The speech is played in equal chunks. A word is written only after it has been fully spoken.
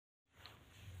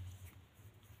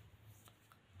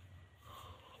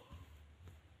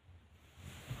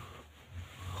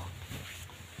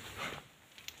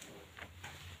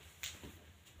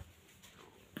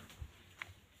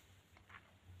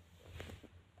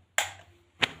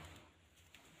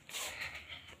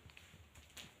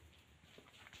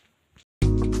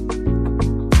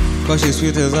Cause she's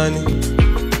sweet as honey.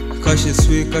 Cause she's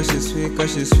sweet, cause she's sweet,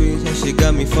 cause she's sweet. And she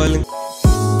got me falling.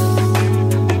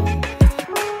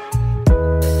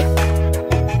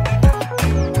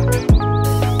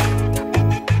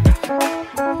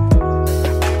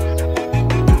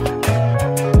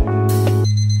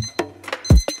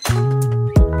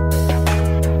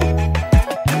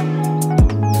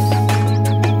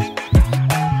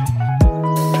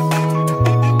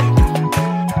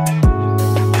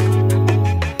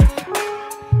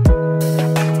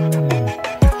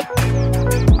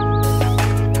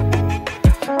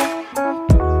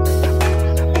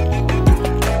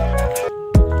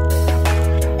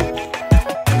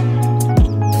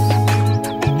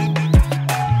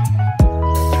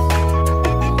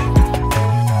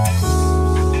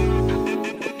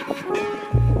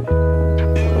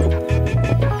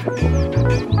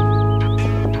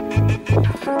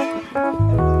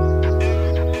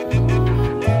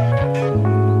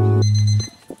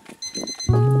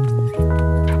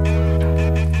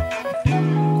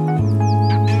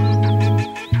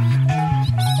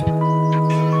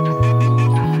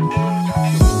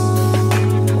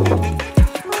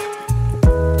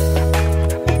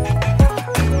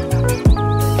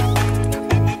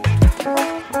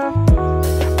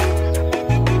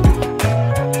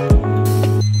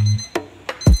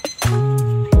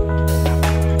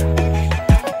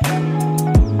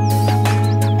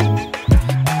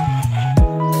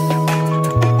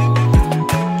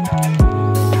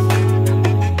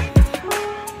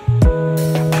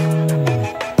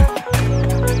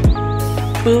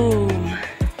 Boom.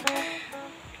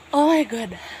 Oh my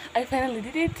god, I finally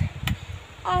did it.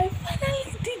 I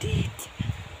finally did it.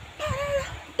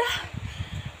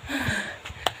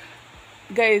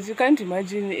 Guys, you can't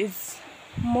imagine, it's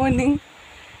morning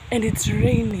and it's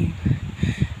raining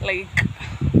like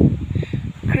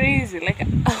crazy, like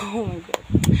oh my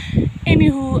god.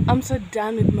 Anywho, I'm so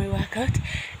done with my workout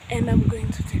and I'm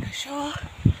going to take a shower.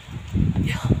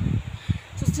 Yeah,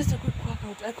 so it's just a quick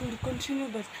workout. I could continue,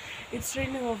 but it's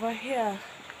raining over here.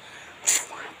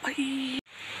 Bye.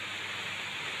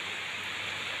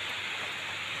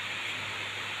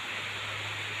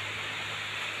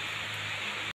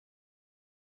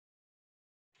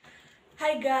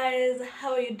 Hi guys,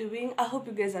 how are you doing? I hope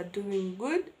you guys are doing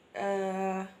good.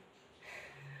 I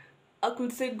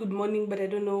could say good morning, but I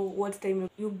don't know what time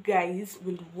you guys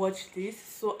will watch this,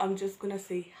 so I'm just gonna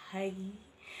say hi.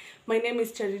 My name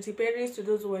is Charity Paris, to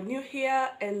those who are new here,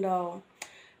 and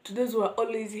to those who are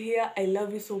always here, I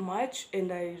love you so much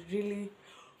and I really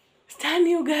stand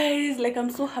you guys. Like, I'm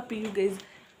so happy you guys,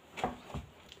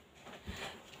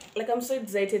 like I'm so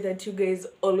excited that you guys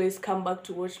always come back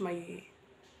to watch my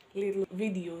little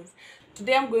videos.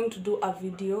 Today I'm going to do a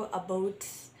video about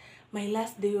my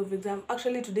last day of exam.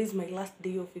 Actually, today is my last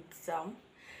day of exam,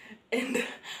 and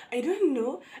I don't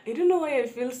know why I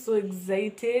feel so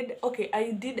excited. Okay,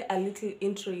 I did a little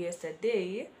intro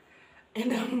yesterday,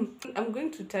 and I'm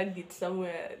going to tag it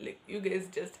somewhere, like you guys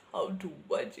just have to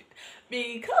watch it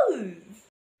because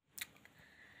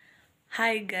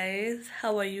hi guys,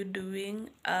 how are you doing?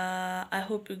 I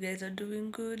hope you guys are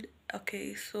doing good.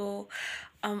 Okay, so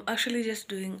I'm actually just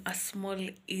doing a small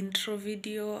intro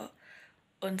video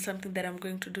on something that I'm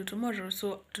going to do tomorrow.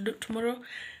 So tomorrow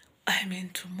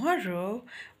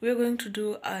we're going to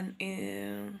do an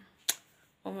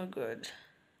oh my god,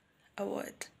 a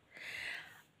what?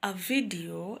 A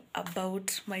video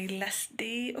about my last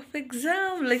day of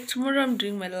exam. Like, tomorrow I'm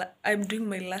doing my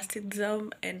last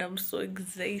exam and I'm so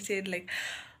excited. Like,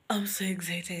 I'm so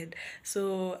excited.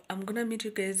 So I'm gonna meet you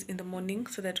guys in the morning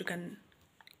so that we can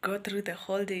go through the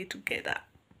whole day together.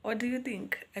 What do you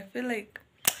think? I feel like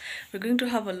we're going to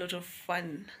have a lot of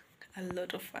fun.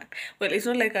 Well, it's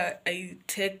not like I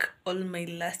take all my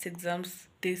last exams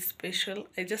this special.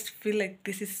 I just feel like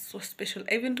this is so special.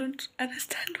 I even don't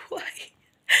understand why.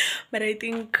 But I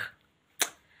think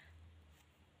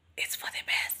it's for the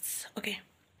best. Okay,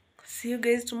 see you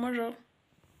guys tomorrow.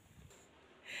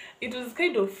 It was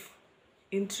kind of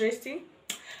interesting,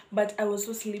 but I was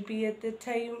so sleepy at the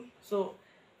time, so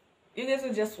you guys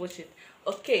will just watch it.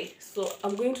 Okay, so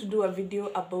I'm going to do a video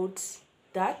about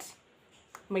that,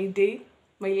 my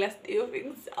last day of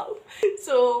exam.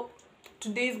 So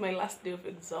today is my last day of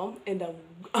exam and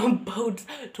I'm about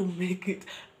to make it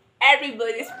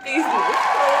everybody's business.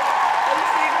 So I'm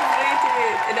so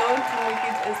excited and I want to make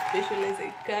it as special as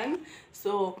I can.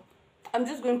 So I'm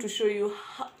just going to show you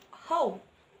how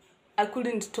I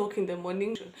couldn't talk in the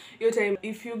morning. Your time,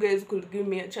 if you guys could give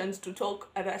me a chance to talk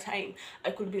at that time,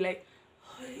 I could be like,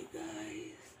 hi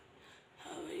guys,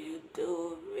 how are you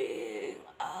doing?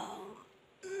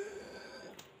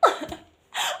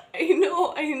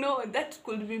 I know that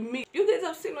could be me. You guys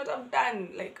have seen what I've done.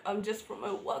 Like, I'm just from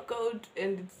my workout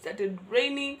and it started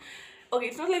raining. Okay,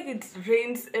 it's not like it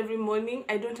rains every morning.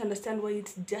 I don't understand why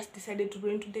it just decided to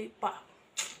rain today, but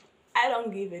I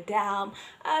don't give a damn.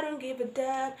 I don't give a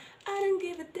damn. I don't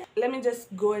give a damn. Let me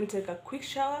just go and take a quick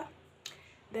shower.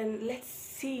 Then let's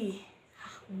see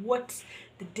what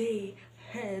the day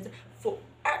has for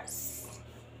us.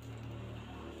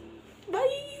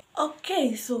 Bye.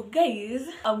 Okay, so guys,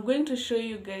 I'm going to show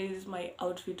you guys my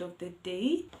outfit of the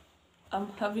day. I'm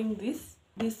having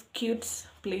this cute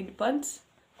plaid pants,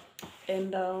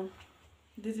 and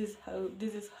this is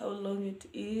how long it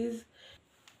is,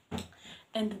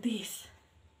 and this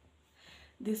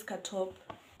cut top.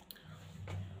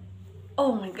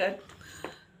 Oh my god.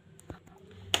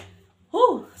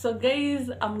 Oh, so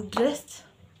guys, I'm dressed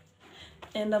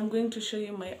and I'm going to show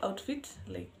you my outfit,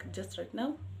 like just right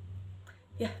now.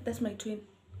 Yeah, that's my twin.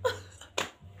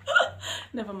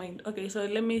 Never mind. Okay, so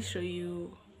let me show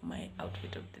you my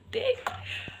outfit of the day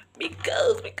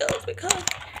because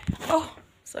oh,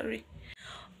 sorry.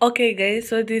 Okay guys,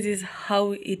 so this is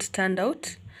how it turned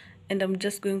out, and I'm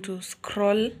just going to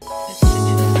scroll.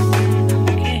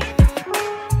 Okay.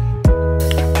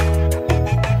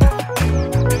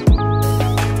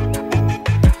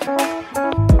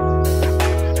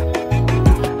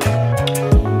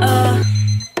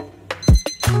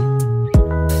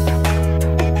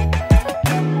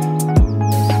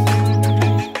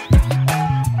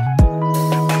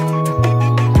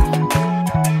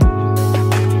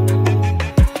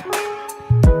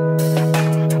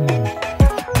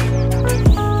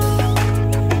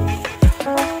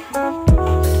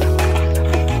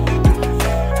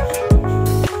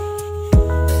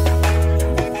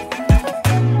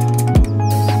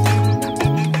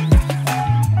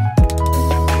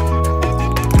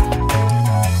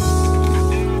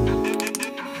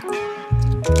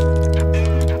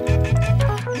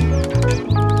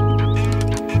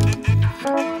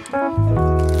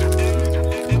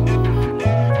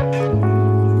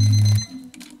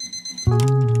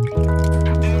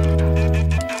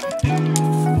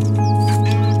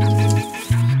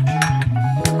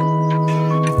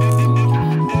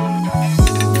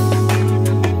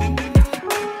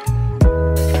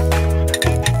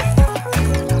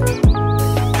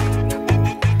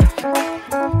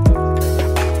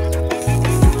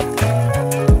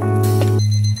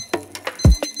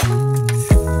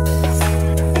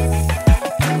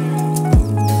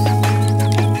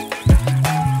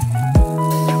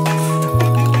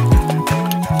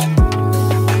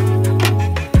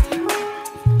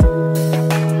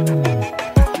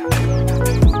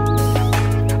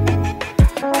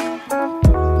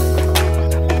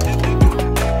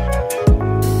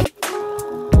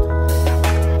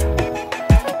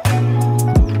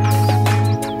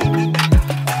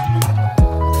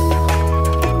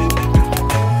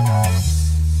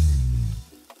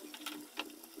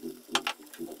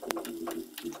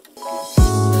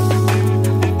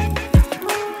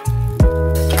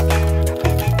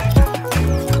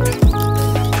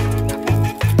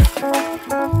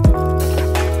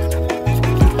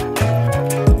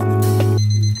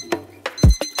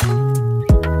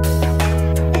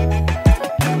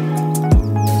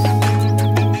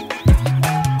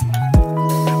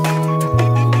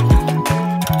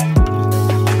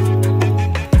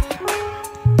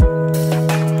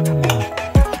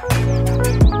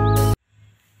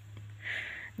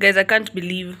 Guys, I can't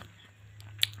believe,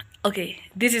 okay,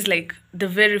 this is like the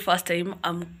very first time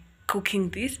I'm cooking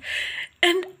this,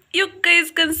 and you guys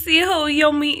can see how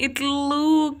yummy it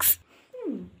looks.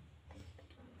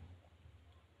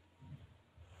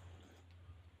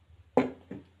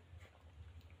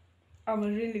 I'm a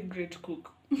really great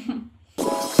cook.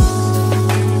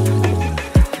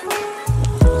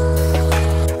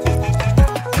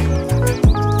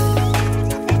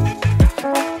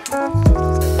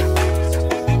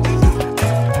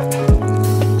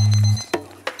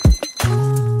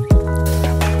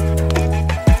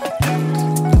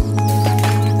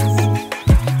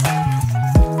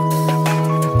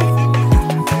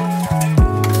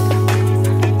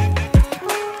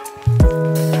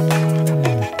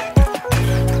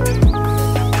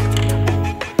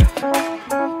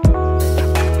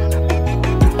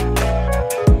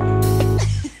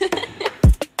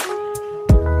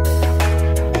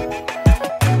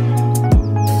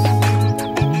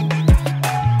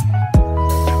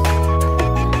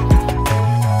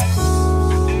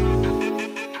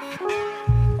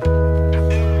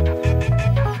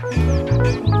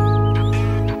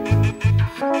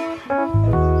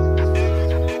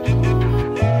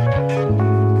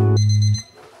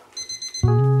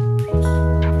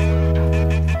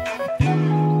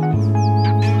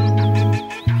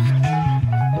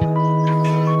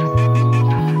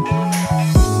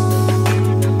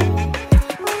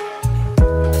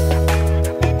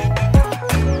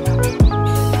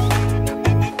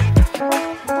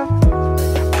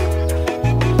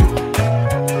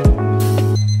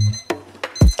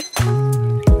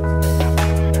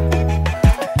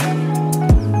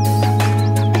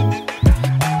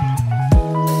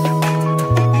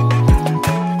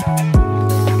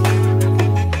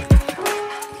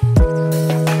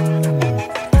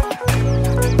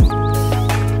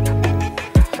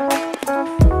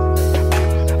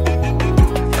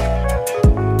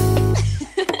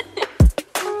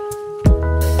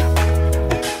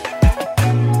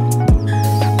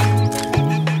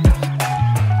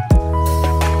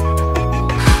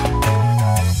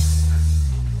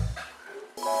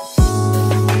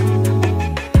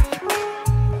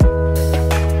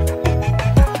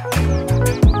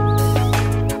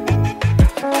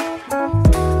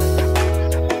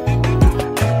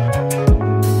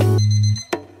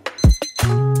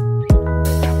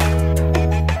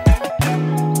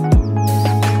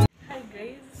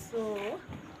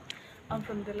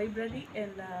 the library,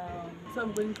 and so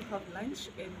I'm going to have lunch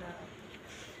and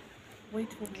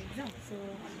wait for my exam. So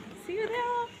see you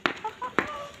there.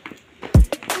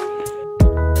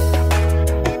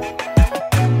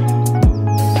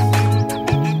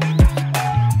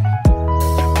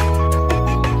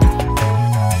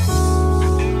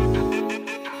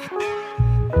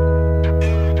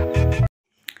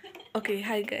 Okay,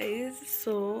 hi guys.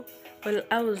 So while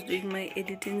I was doing my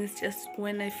editing, it's just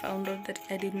when I found out that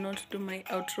I did not do my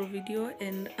outro video,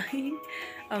 and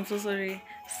I'm so sorry.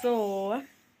 So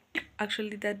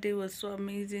actually that day was so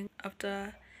amazing.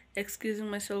 After excusing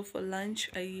myself for lunch,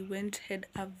 I went, had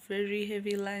a very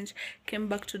heavy lunch, came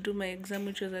back to do my exam,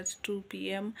 which was at 2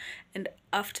 p.m. and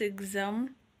after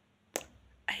exam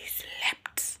I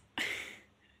slept.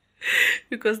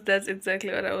 Because that's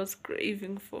exactly what I was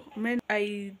craving for. Man,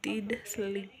 I did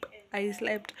sleep. I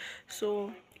slept.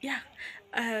 So yeah,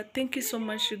 thank you so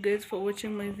much, you guys, for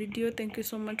watching my video. Thank you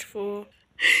so much for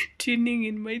tuning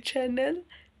in my channel,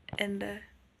 and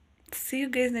see you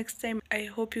guys next time. I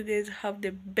hope you guys have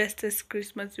the bestest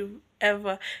Christmas you've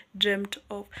ever dreamt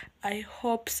of. I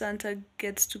hope Santa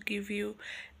gets to give you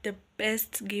the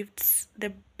best gifts,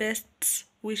 the best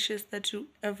wishes that you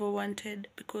ever wanted,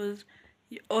 because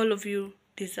all of you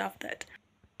deserve that.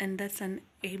 And that's an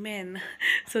amen.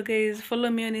 So guys,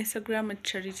 follow me on Instagram at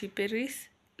Charity Paris,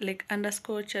 like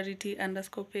underscore Charity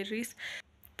underscore Paris.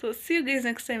 So see you guys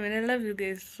next time, and I love you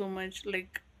guys so much,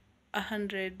 like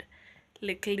 100,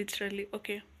 like literally.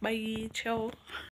 Okay, bye, ciao.